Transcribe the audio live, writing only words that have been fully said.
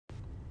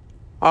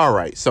All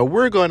right, so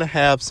we're going to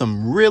have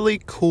some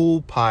really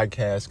cool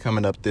podcasts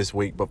coming up this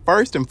week. But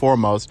first and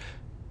foremost,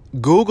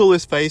 Google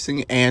is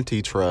facing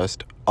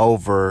antitrust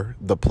over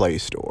the Play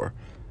Store.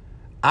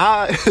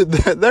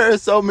 There are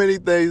so many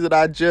things that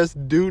I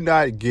just do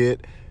not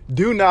get,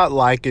 do not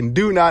like, and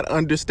do not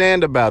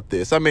understand about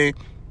this. I mean,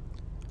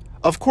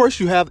 of course,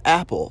 you have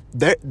Apple.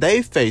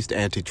 They faced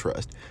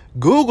antitrust.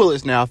 Google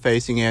is now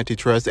facing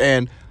antitrust.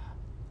 And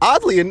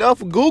oddly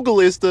enough, Google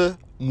is the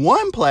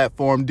one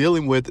platform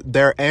dealing with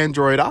their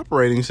Android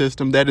operating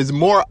system that is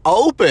more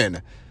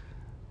open.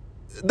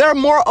 They're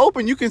more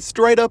open. You can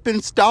straight up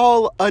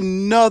install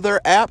another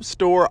app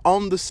store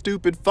on the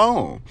stupid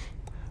phone.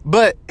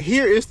 But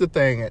here is the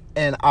thing,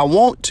 and I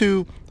want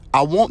to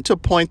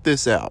point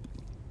this out.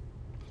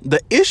 The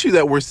issue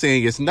that we're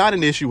seeing is not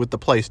an issue with the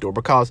Play Store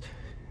because,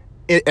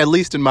 at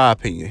least in my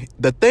opinion,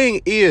 the thing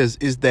is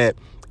that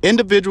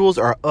individuals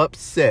are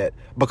upset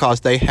because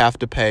they have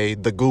to pay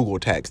the Google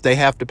tax. They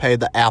have to pay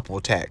the Apple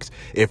tax.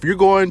 If you're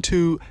going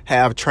to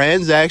have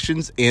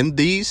transactions in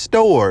these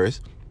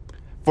stores,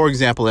 for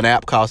example, an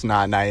app costs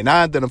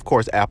 $9.99, then of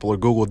course Apple or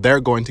Google,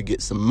 they're going to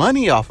get some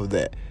money off of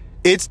that.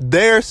 It's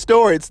their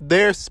store. It's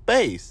their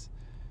space.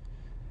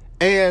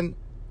 And,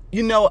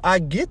 I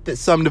get that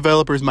some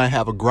developers might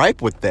have a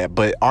gripe with that,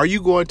 but are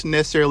you going to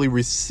necessarily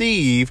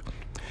receive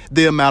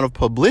the amount of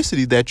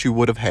publicity that you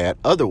would have had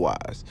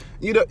otherwise?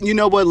 You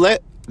know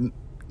what?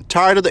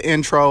 Tired of the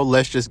intro.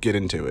 Let's just get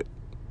into it.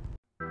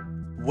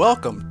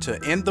 Welcome to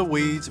In the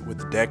Weeds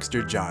with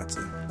Dexter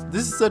Johnson.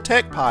 This is a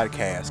tech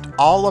podcast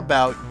all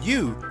about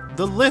you,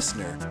 the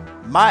listener.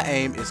 My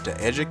aim is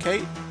to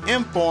educate,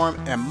 inform,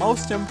 and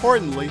most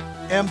importantly,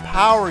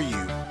 empower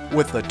you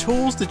with the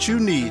tools that you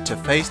need to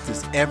face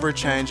this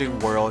ever-changing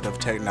world of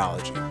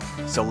technology.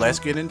 So let's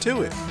get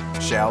into it,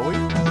 shall we?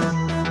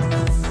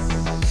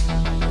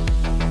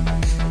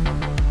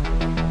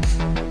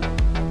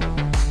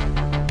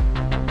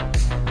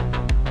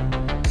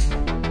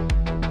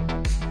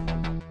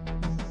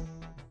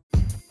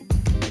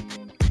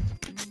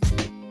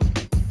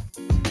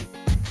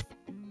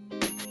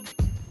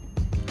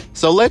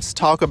 So let's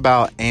talk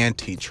about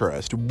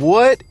antitrust.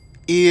 What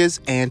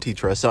is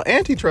antitrust? So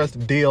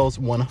antitrust deals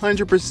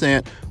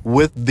 100%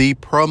 with the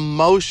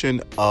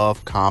promotion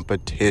of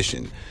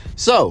competition.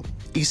 So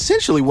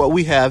essentially what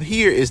we have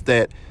here is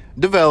that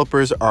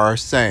developers are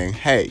saying,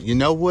 hey, you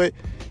know what?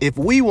 If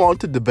we want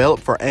to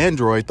develop for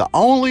Android, the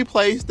only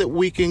place that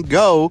we can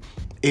go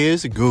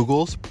is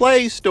Google's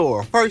Play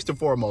Store. First and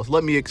foremost,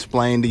 let me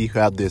explain to you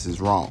how this is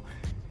wrong.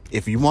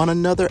 If you want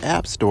another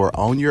app store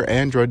on your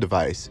Android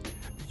device,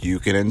 you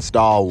can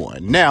install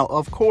one. Now,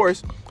 of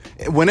course,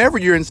 whenever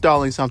you're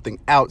installing something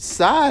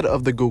outside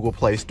of the Google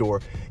Play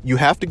Store, you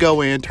have to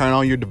go in, turn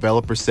on your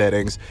developer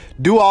settings,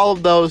 do all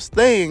of those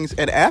things.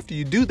 And after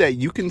you do that,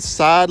 you can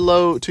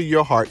sideload to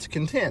your heart's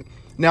content.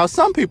 Now,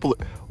 some people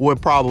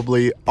would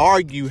probably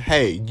argue,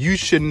 hey, you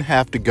shouldn't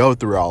have to go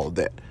through all of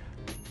that.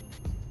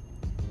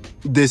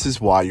 This is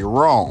why you're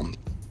wrong.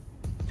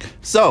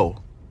 So,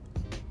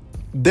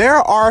 there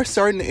are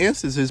certain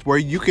instances where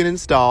you can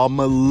install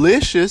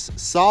malicious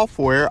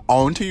software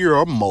onto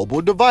your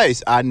mobile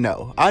device. I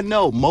know,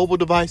 mobile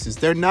devices,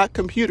 they're not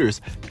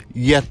computers,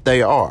 yet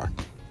they are.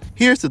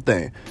 Here's the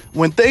thing.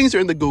 When things are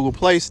in the Google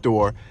Play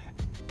Store,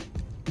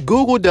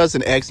 Google does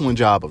an excellent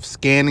job of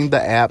scanning the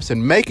apps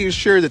and making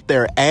sure that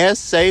they're as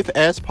safe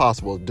as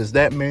possible. Does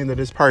that mean that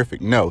it's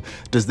perfect? No.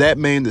 Does that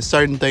mean that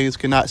certain things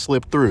cannot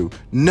slip through?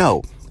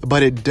 No.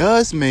 But it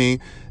does mean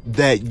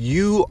that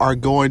you are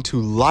going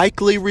to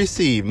likely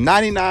receive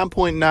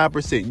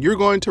 99.9%. You're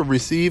going to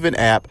receive an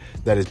app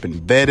that has been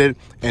vetted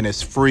and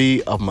is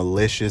free of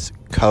malicious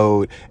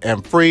code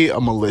and free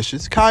of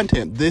malicious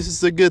content. This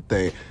is a good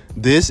thing.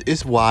 This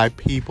is why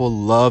people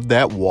love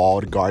that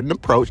walled garden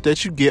approach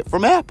that you get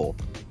from Apple.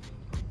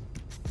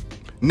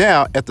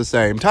 Now, at the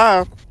same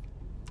time,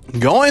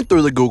 going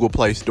through the Google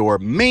Play Store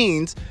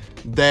means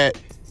that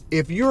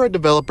if you're a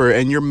developer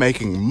and you're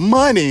making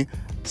money,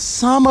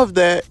 some of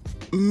that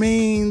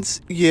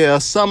means,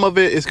 some of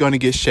it is going to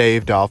get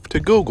shaved off to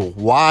Google.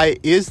 Why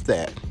is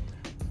that?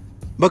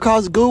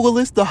 Because Google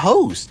is the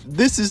host.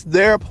 This is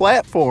their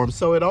platform,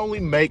 so it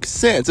only makes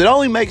sense. It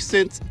only makes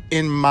sense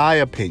in my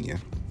opinion.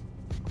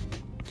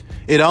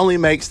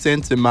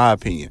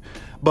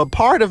 But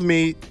part of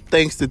me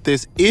thinks that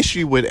this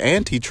issue with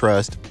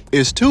antitrust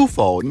is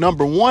twofold.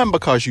 Number one,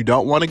 because you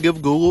don't want to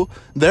give Google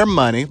their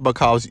money,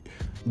 because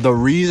the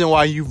reason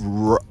why you've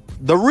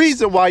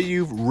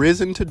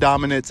risen to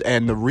dominance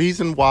and the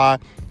reason why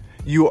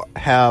you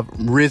have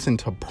risen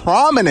to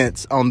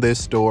prominence on this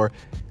store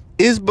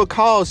is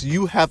because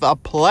you have a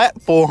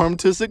platform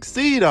to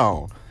succeed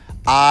on,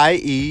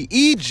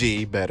 i.e.,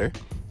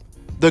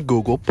 the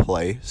Google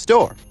Play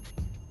Store.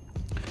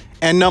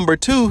 And number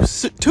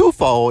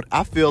twofold,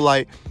 I feel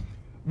like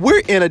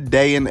we're in a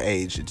day and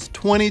age. It's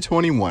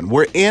 2021.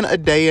 We're in a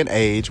day and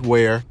age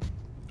where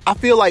I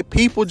feel like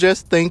people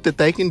just think that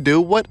they can do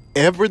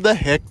whatever the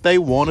heck they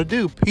want to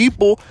do.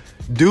 People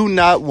do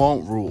not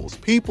want rules.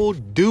 People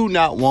do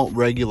not want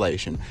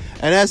regulation.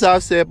 And as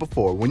I've said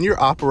before, when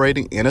you're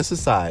operating in a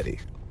society,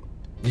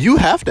 You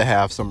have to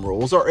have some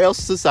rules or else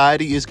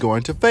society is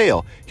going to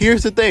fail.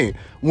 Here's the thing.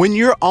 When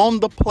you're on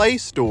the Play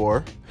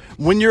Store,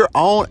 when you're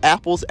on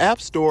Apple's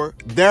App Store,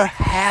 there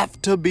have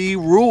to be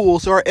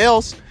rules or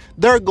else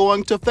they're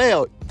going to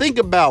fail. Think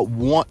about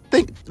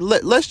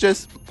let's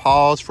just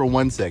pause for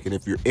 1 second.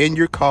 If you're in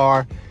your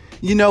car,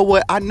 you know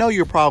what? I know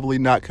you're probably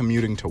not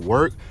commuting to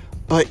work,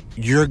 but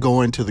you're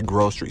going to the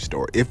grocery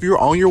store. If you're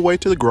on your way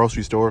to the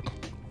grocery store,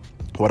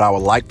 what I would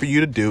like for you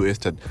to do is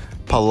to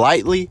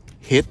politely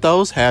hit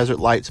those hazard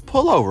lights,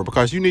 pull over,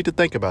 because you need to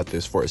think about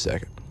this for a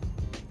second.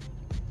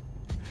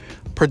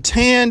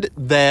 Pretend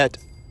that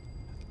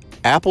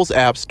Apple's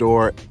App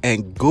Store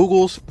and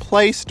Google's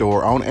Play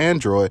Store on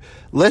Android,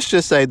 let's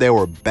just say they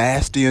were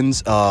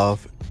bastions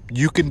of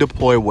you can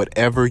deploy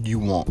whatever you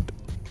want.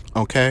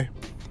 Okay?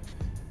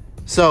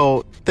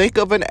 So think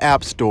of an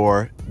app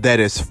store that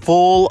is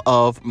full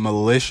of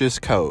malicious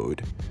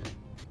code.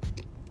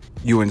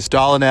 You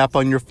install an app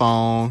on your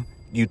phone,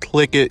 you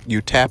click it,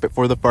 you tap it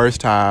for the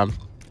first time,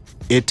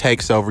 it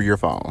takes over your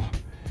phone.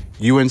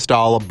 You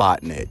install a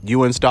botnet.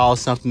 You install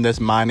something that's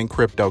mining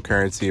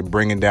cryptocurrency and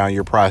bringing down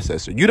your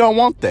processor. You don't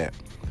want that.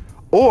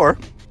 Or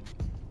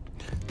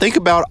think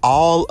about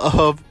all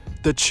of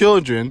the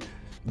children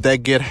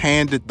that get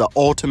handed the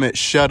ultimate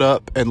shut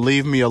up and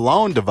leave me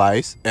alone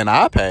device, an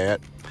iPad.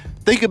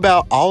 Think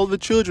about all the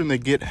children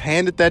that get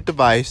handed that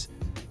device.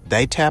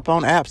 They tap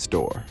on App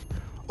Store.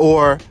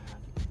 Or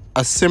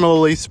a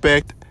similarly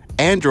spec'd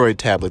Android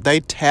tablet.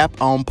 They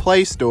tap on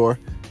Play Store.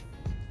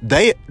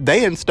 They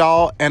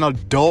install an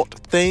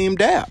adult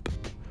themed app.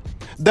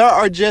 There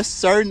are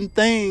certain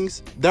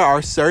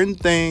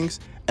things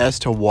as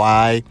to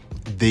why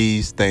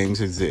these things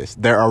exist.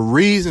 There are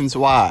reasons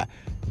why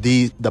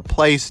the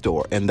Play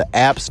Store and the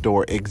App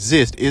Store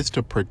exist. Is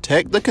to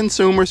protect the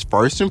consumers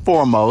first and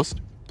foremost.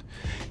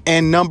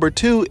 And number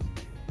two,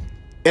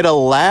 it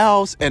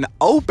allows an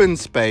open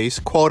space,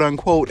 quote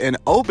unquote, an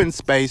open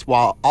space,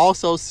 while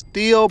also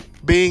still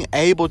being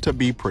able to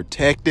be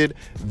protected,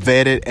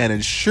 vetted, and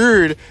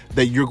ensured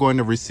that you're going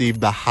to receive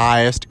the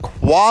highest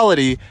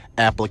quality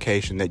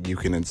application that you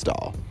can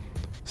install.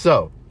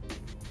 So,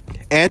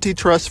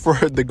 antitrust for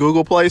the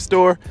Google Play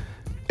Store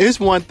is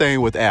one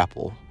thing with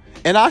Apple,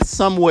 and I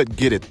somewhat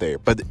get it there,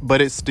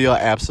 but it's still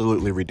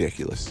absolutely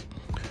ridiculous.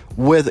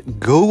 With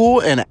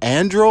Google and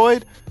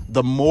Android,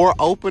 the more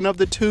open of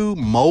the two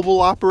mobile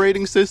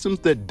operating systems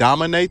that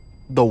dominate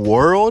the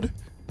world,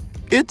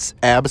 it's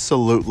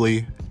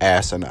absolutely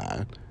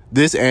asinine.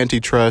 This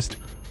antitrust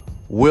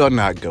will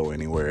not go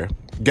anywhere.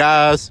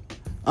 Guys,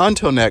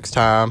 until next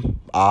time,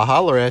 I'll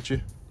holler at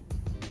you.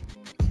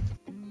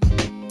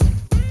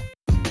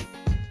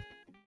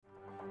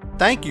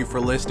 Thank you for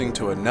listening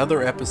to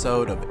another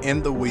episode of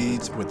In the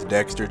Weeds with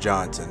Dexter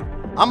Johnson.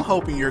 I'm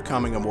hoping you're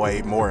coming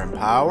away more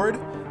empowered,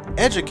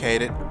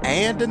 educated,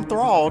 and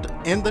enthralled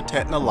in the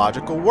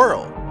technological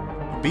world.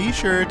 Be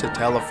sure to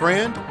tell a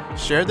friend,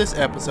 share this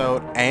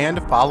episode,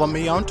 and follow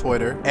me on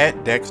Twitter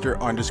at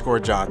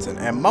Dexter_Johnson.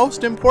 And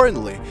most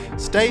importantly,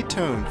 stay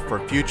tuned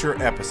for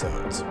future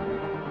episodes.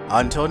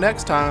 Until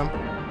next time.